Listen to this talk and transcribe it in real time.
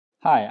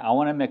Hi, I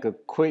want to make a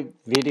quick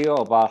video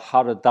about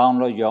how to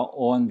download your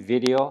own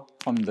video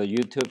from the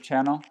YouTube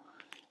channel.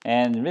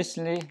 And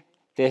recently,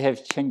 they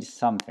have changed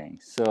something.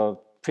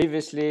 So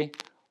previously,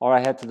 all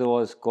I had to do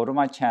was go to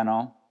my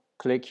channel,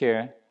 click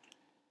here,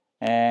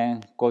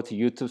 and go to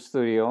YouTube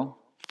Studio.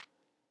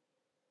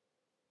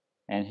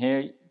 And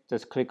here,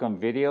 just click on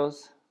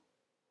videos.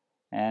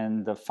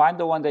 And find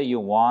the one that you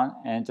want,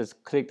 and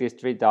just click these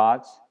three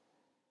dots,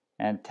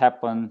 and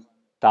tap on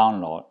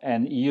download.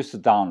 And it used to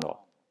download.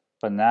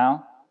 But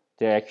now,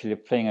 they're actually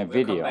playing a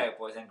video. Welcome back,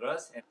 boys and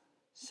girls.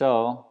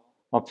 So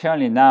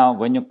apparently now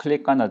when you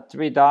click on the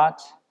three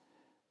dots,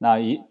 now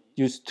you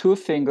use two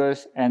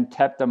fingers and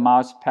tap the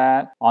mouse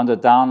pad on the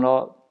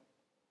download,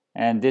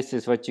 and this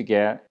is what you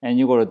get. And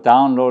you go to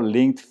download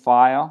linked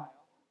file,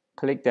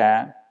 click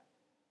that,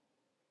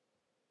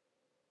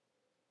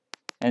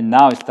 and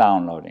now it's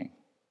downloading.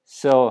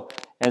 So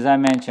as I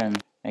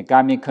mentioned, it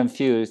got me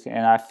confused,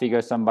 and I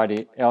figured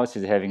somebody else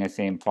is having the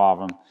same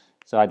problem,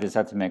 so I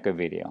decided to make a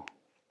video.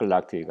 Good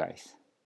luck to you guys.